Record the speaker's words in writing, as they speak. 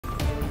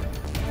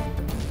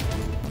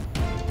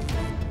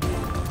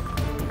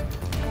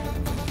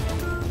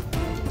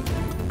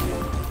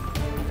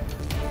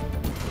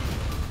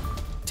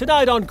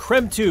Tonight on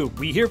KREM 2,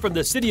 we hear from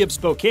the city of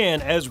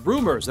Spokane as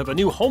rumors of a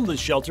new homeless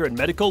shelter in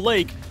Medical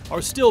Lake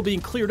are still being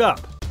cleared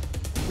up.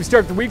 We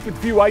start the week with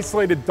a few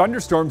isolated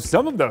thunderstorms,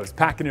 some of those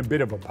packing a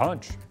bit of a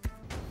punch.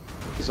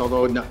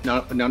 Although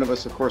none of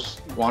us, of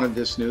course, wanted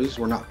this news,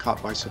 we're not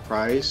caught by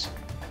surprise.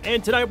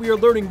 And tonight we are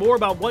learning more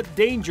about what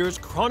dangers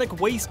chronic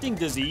wasting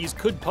disease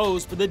could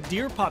pose for the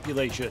deer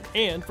population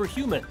and for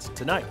humans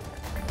tonight.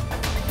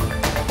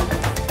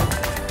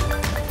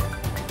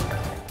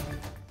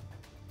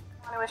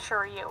 I want to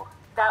assure you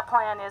that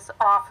plan is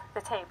off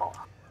the table.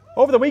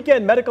 Over the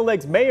weekend, Medical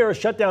Lake's mayor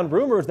shut down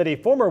rumors that a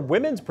former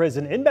women's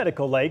prison in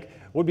Medical Lake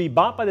would be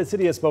bought by the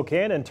city of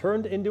Spokane and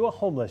turned into a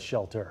homeless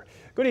shelter.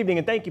 Good evening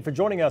and thank you for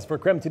joining us for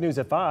KREM 2 News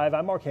at 5.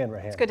 I'm Mark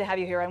Hanrahan. It's good to have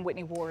you here. I'm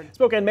Whitney Ward.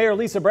 Spokane Mayor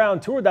Lisa Brown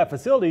toured that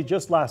facility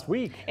just last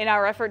week. In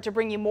our effort to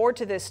bring you more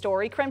to this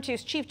story, KREM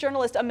 2's chief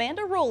journalist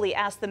Amanda Rowley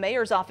asked the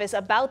mayor's office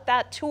about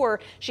that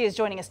tour. She is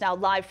joining us now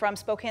live from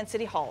Spokane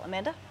City Hall.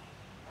 Amanda?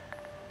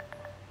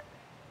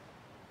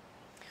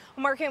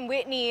 Mark and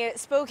Whitney,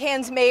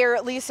 Spokane's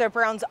Mayor Lisa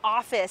Brown's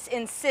office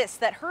insists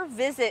that her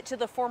visit to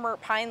the former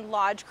Pine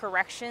Lodge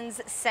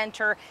Corrections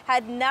Center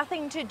had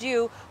nothing to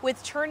do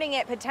with turning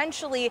it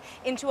potentially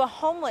into a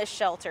homeless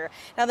shelter.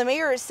 Now, the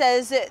mayor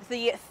says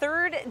the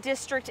 3rd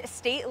District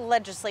state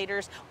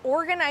legislators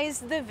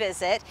organized the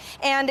visit,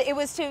 and it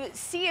was to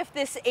see if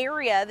this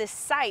area, this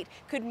site,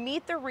 could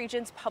meet the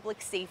region's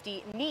public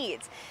safety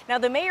needs. Now,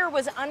 the mayor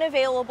was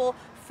unavailable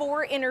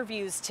for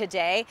interviews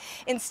today.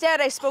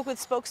 Instead, I spoke with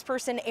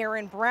spokesperson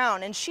Erin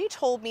Brown, and she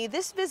told me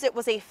this visit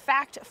was a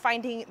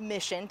fact-finding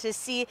mission to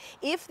see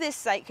if this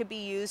site could be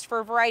used for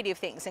a variety of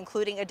things,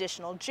 including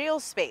additional jail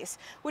space,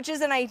 which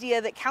is an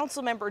idea that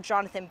Councilmember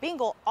Jonathan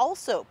Bingle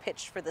also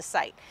pitched for the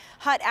site.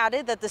 Hutt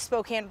added that the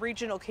Spokane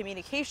Regional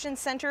Communications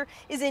Center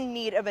is in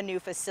need of a new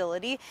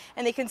facility,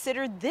 and they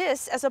considered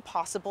this as a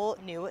possible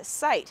new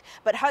site.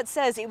 But Hutt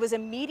says it was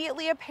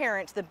immediately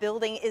apparent the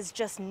building is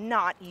just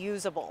not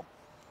usable.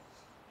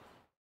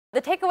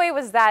 The takeaway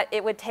was that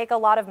it would take a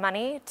lot of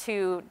money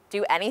to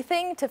do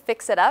anything to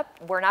fix it up.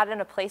 We're not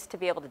in a place to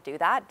be able to do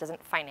that. It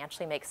doesn't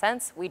financially make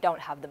sense. We don't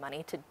have the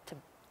money to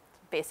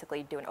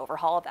basically do an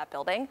overhaul of that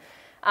building.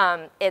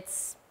 We're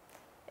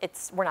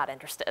not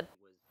interested.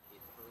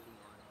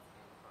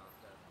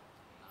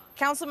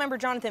 Councilmember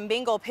Jonathan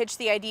Bingle pitched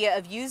the idea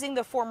of using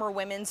the former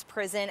women's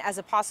prison as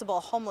a possible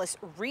homeless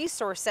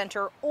resource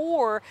center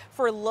or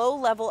for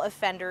low-level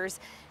offenders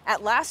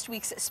at last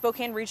week's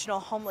Spokane Regional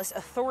Homeless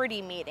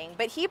Authority meeting.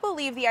 But he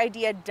believed the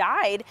idea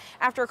died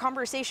after a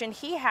conversation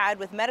he had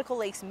with Medical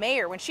Lake's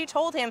mayor when she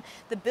told him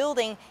the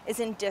building is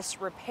in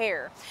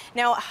disrepair.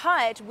 Now,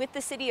 Hutt, with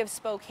the city of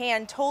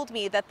Spokane, told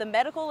me that the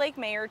Medical Lake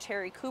mayor,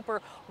 Terry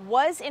Cooper,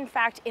 was in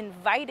fact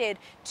invited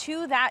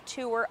to that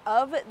tour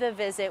of the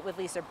visit with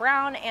Lisa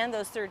Brown and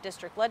those 3rd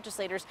District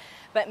legislators,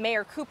 but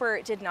Mayor Cooper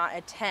did not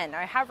attend.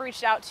 I have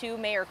reached out to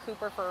Mayor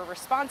Cooper for a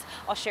response.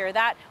 I'll share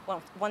that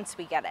once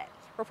we get it.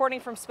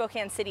 Reporting from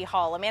Spokane City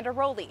Hall, Amanda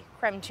Rowley,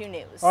 KREM 2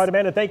 News. All right,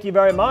 Amanda, thank you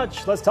very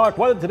much. Let's talk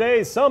weather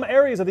today. Some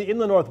areas of the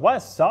inland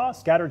northwest saw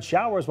scattered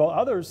showers while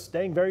others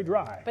staying very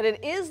dry. But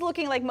it is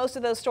looking like most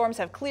of those storms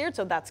have cleared,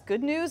 so that's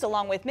good news,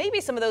 along with maybe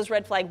some of those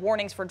red flag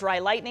warnings for dry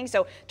lightning.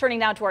 So turning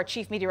now to our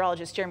chief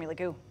meteorologist, Jeremy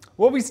Legoo.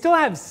 Well, we still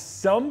have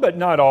some, but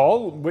not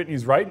all.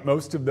 Whitney's right.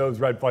 Most of those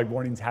red flag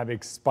warnings have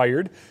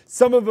expired.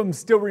 Some of them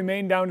still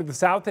remain down to the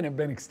south and have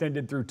been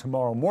extended through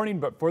tomorrow morning.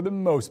 But for the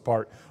most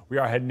part, we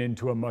are heading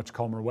into a much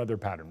calmer weather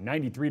pattern.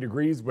 93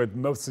 degrees with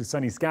mostly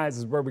sunny skies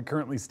is where we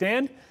currently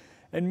stand.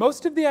 And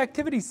most of the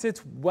activity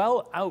sits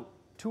well out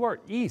to our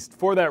east.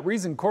 For that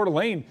reason, Coeur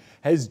d'Alene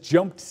has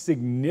jumped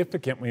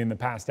significantly in the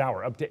past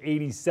hour, up to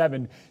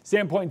 87.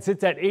 Sandpoint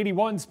sits at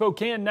 81,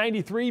 Spokane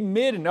 93,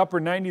 mid and upper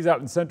 90s out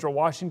in central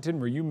Washington,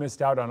 where you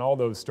missed out on all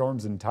those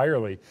storms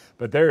entirely.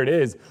 But there it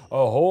is,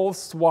 a whole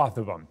swath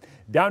of them.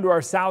 Down to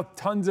our south,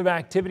 tons of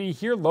activity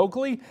here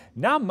locally.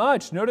 Not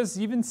much. Notice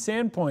even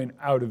Sandpoint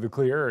out of the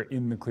clear, or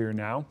in the clear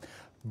now.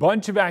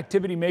 Bunch of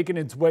activity making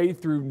its way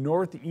through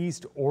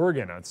northeast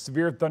Oregon. A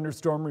severe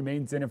thunderstorm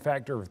remains in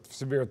effect, or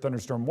severe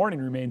thunderstorm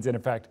warning remains in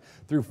effect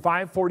through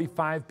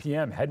 5:45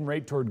 p.m. heading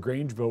right toward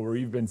Grangeville, where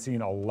you've been seeing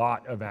a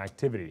lot of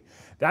activity.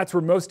 That's where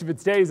most of it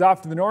stays.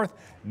 Off to the north,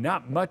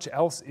 not much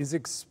else is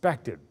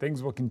expected.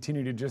 Things will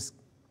continue to just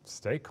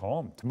stay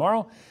calm.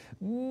 Tomorrow,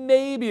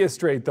 maybe a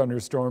stray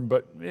thunderstorm,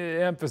 but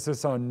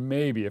emphasis on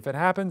maybe. If it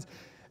happens,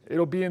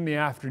 it'll be in the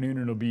afternoon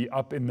and it'll be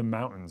up in the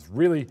mountains.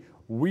 Really,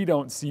 we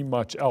don't see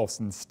much else.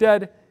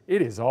 Instead,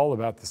 it is all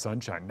about the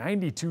sunshine.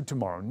 92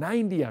 tomorrow,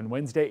 90 on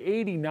Wednesday,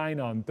 89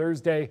 on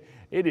Thursday.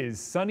 It is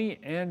sunny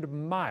and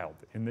mild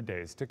in the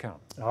days to come.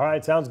 All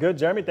right, sounds good,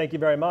 Jeremy. Thank you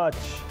very much.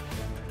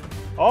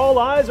 All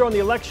eyes are on the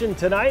election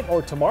tonight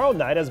or tomorrow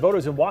night as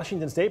voters in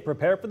Washington state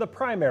prepare for the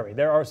primary.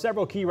 There are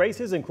several key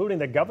races, including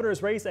the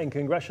governor's race and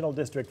Congressional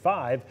District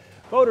 5.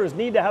 Voters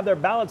need to have their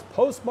ballots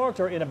postmarked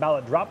or in a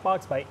ballot drop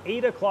box by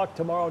 8 o'clock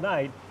tomorrow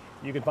night.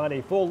 You can find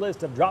a full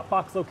list of drop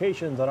box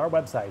locations on our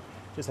website.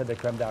 Just head to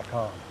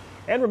KREM.com.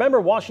 And remember,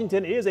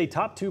 Washington is a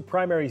top 2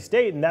 primary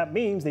state, and that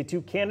means the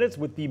 2 candidates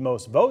with the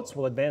most votes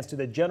will advance to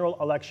the general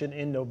election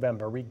in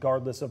November,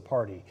 regardless of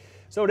party.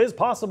 So it is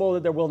possible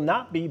that there will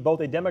not be both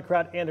a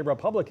Democrat and a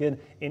Republican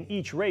in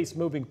each race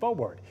moving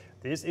forward.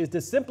 This is to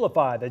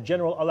simplify the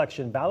general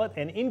election ballot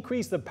and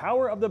increase the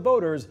power of the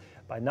voters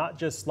by not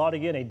just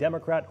slotting in a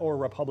Democrat or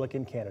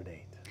Republican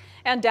candidate.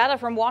 And data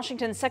from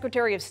Washington's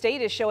Secretary of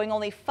State is showing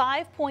only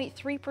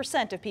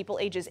 5.3% of people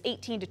ages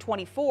 18 to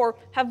 24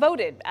 have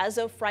voted as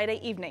of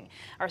Friday evening.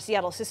 Our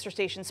Seattle sister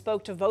station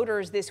spoke to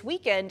voters this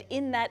weekend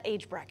in that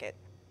age bracket.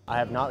 I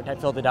have not yet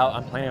filled it out.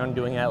 I'm planning on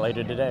doing that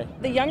later today.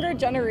 The younger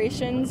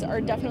generations are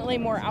definitely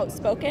more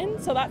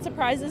outspoken, so that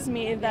surprises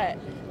me that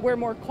we're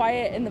more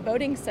quiet in the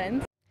voting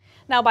sense.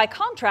 Now, by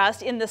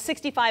contrast, in the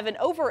 65 and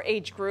over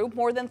age group,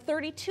 more than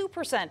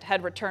 32%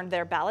 had returned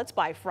their ballots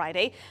by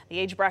Friday. The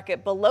age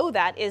bracket below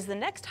that is the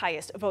next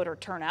highest voter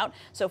turnout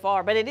so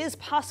far, but it is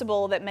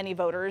possible that many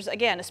voters,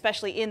 again,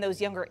 especially in those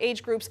younger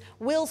age groups,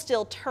 will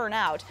still turn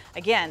out.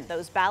 Again,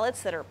 those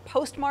ballots that are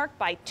postmarked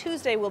by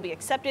Tuesday will be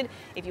accepted.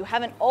 If you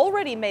haven't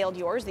already mailed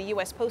yours, the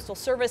U.S. Postal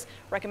Service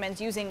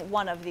recommends using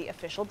one of the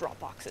official drop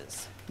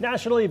boxes.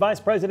 Nationally, Vice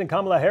President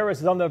Kamala Harris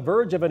is on the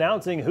verge of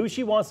announcing who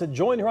she wants to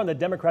join her on the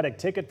Democratic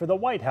ticket for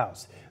the White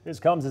House. This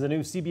comes as a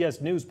new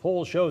CBS News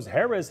poll shows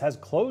Harris has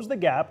closed the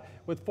gap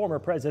with former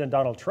President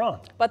Donald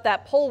Trump. But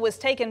that poll was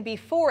taken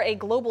before a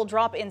global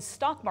drop in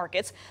stock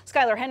markets.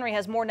 Skylar Henry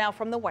has more now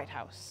from the White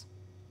House.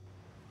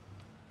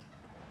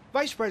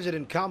 Vice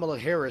President Kamala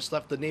Harris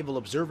left the Naval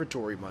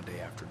Observatory Monday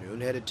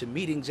afternoon, headed to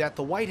meetings at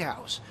the White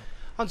House.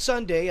 On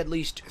Sunday, at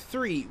least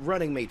 3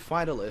 running mate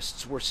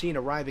finalists were seen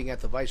arriving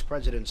at the vice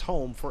president's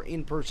home for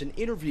in-person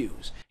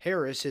interviews.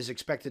 Harris is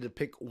expected to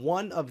pick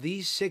one of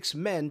these 6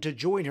 men to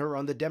join her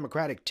on the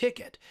Democratic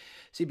ticket.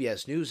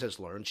 CBS News has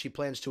learned she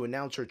plans to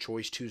announce her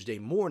choice Tuesday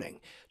morning,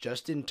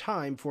 just in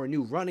time for a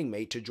new running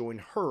mate to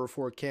join her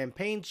for a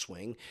campaign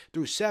swing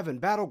through 7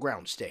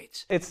 battleground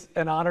states. It's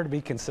an honor to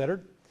be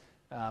considered,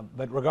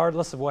 but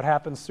regardless of what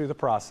happens through the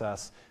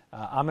process,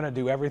 I'm going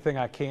to do everything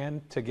I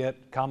can to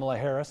get Kamala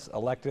Harris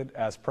elected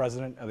as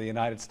President of the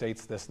United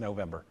States this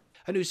November.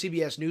 A new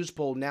CBS News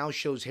poll now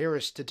shows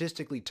Harris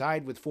statistically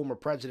tied with former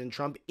President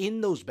Trump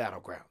in those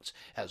battlegrounds,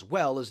 as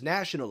well as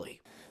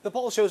nationally. The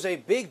poll shows a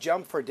big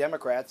jump for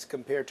Democrats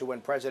compared to when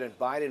President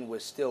Biden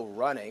was still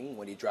running.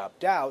 When he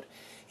dropped out,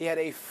 he had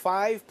a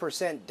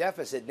 5%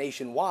 deficit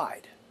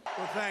nationwide.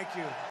 Well, thank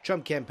you.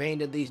 Trump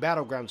campaigned in the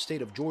battleground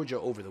state of Georgia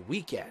over the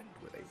weekend,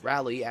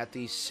 rally at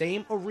the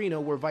same arena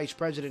where Vice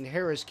President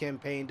Harris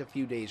campaigned a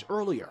few days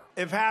earlier.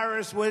 If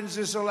Harris wins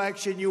this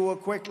election, you will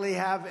quickly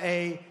have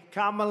a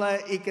Kamala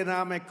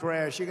economic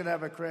crash. You're going to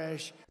have a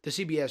crash. The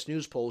CBS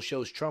News poll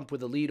shows Trump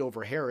with a lead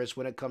over Harris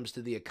when it comes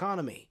to the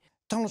economy.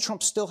 Donald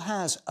Trump still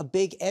has a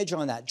big edge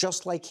on that,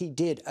 just like he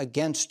did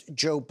against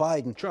Joe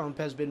Biden. Trump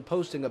has been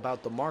posting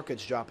about the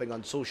markets dropping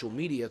on social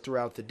media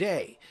throughout the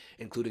day,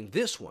 including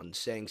this one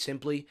saying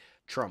simply,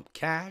 Trump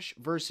cash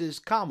versus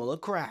Kamala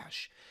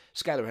crash.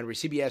 Skylar Henry,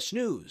 CBS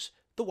News,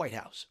 the White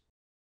House.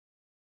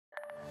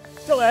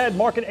 Still ahead,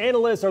 market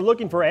analysts are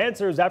looking for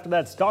answers after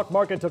that stock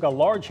market took a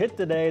large hit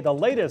today. The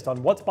latest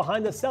on what's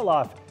behind the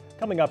sell-off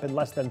coming up in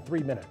less than 3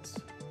 minutes.